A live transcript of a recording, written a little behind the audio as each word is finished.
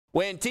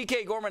When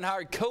TK Gorman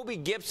hired Kobe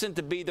Gibson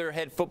to be their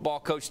head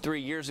football coach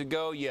 3 years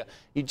ago, you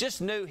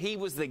just knew he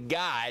was the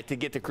guy to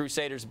get the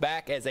Crusaders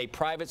back as a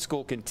private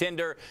school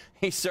contender.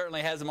 He certainly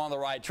has them on the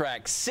right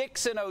track.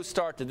 6-0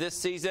 start to this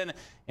season,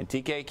 and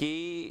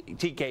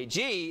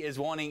TKG is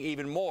wanting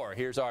even more.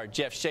 Here's our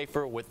Jeff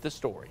Schaefer with the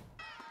story.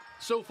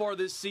 So far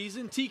this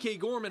season, TK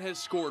Gorman has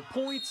scored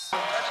points,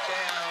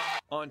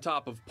 on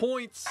top of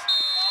points,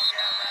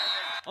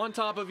 on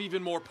top of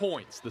even more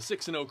points. The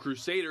 6-0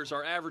 Crusaders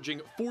are averaging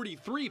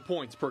 43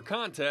 points per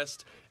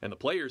contest, and the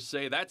players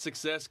say that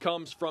success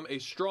comes from a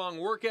strong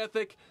work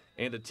ethic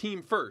and a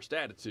team-first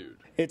attitude.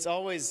 It's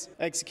always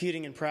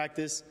executing in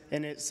practice,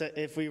 and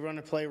if we run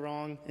a play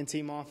wrong in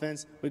team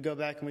offense, we go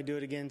back and we do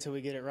it again until we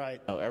get it right.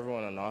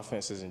 Everyone on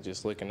offense isn't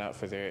just looking out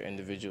for their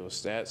individual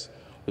stats.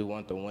 We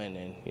want to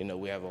win, and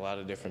we have a lot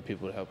of different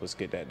people to help us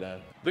get that done.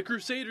 The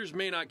Crusaders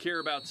may not care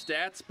about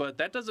stats, but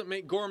that doesn't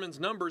make Gorman's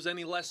numbers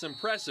any less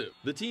impressive.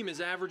 The team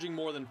is averaging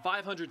more than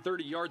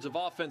 530 yards of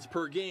offense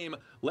per game,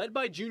 led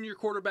by junior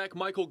quarterback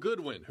Michael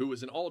Goodwin, who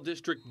was an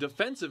all-district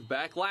defensive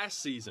back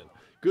last season.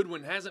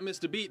 Goodwin hasn't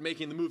missed a beat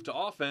making the move to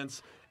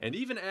offense, and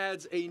even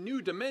adds a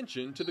new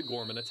dimension to the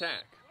Gorman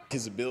attack.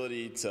 His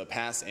ability to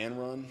pass and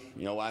run.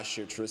 Last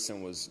year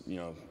Tristan was,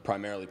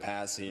 primarily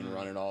pass. He didn't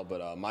run at all,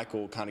 but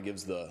Michael kind of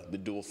gives the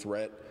dual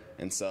threat.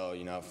 And so,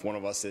 if one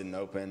of us isn't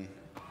open,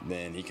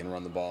 then he can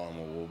run the ball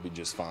and we'll be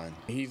just fine.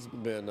 He's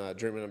been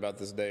dreaming about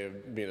this day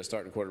of being a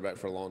starting quarterback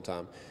for a long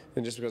time.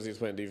 And just because he was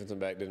playing defensive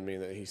back didn't mean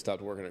that he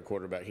stopped working at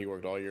quarterback. He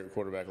worked all year at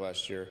quarterback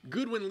last year.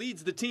 Goodwin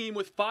leads the team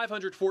with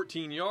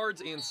 514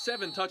 yards and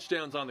 7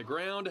 touchdowns on the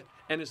ground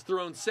and has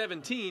thrown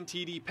 17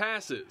 TD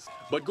passes.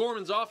 But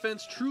Gorman's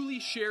offense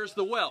truly shares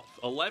the wealth.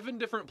 11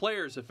 different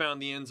players have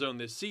found the end zone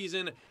this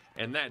season,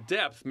 and that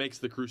depth makes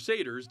the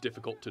Crusaders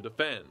difficult to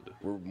defend.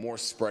 We're more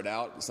spread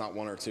out. It's not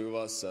one or two of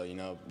us,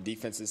 so,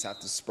 defenses have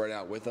to spread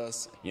out with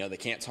us. They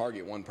can't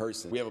target one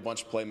person. We have a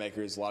bunch of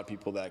playmakers, a lot of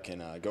people that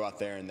can go out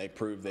there and they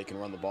prove they can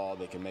run the ball,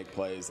 they can make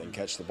plays, they can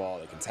catch the ball,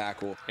 they can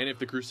tackle. And if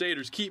the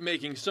Crusaders keep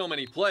making so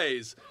many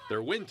plays,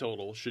 their win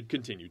total should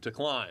continue to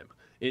climb.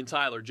 In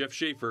Tyler, Jeff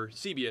Schaefer,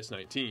 CBS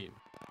 19.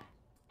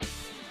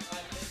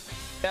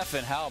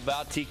 And how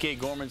about TK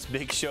Gorman's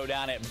big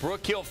showdown at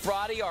Brook Hill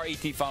Friday, our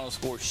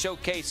Etfinalscore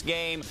showcase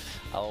game?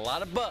 A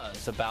lot of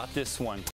buzz about this one.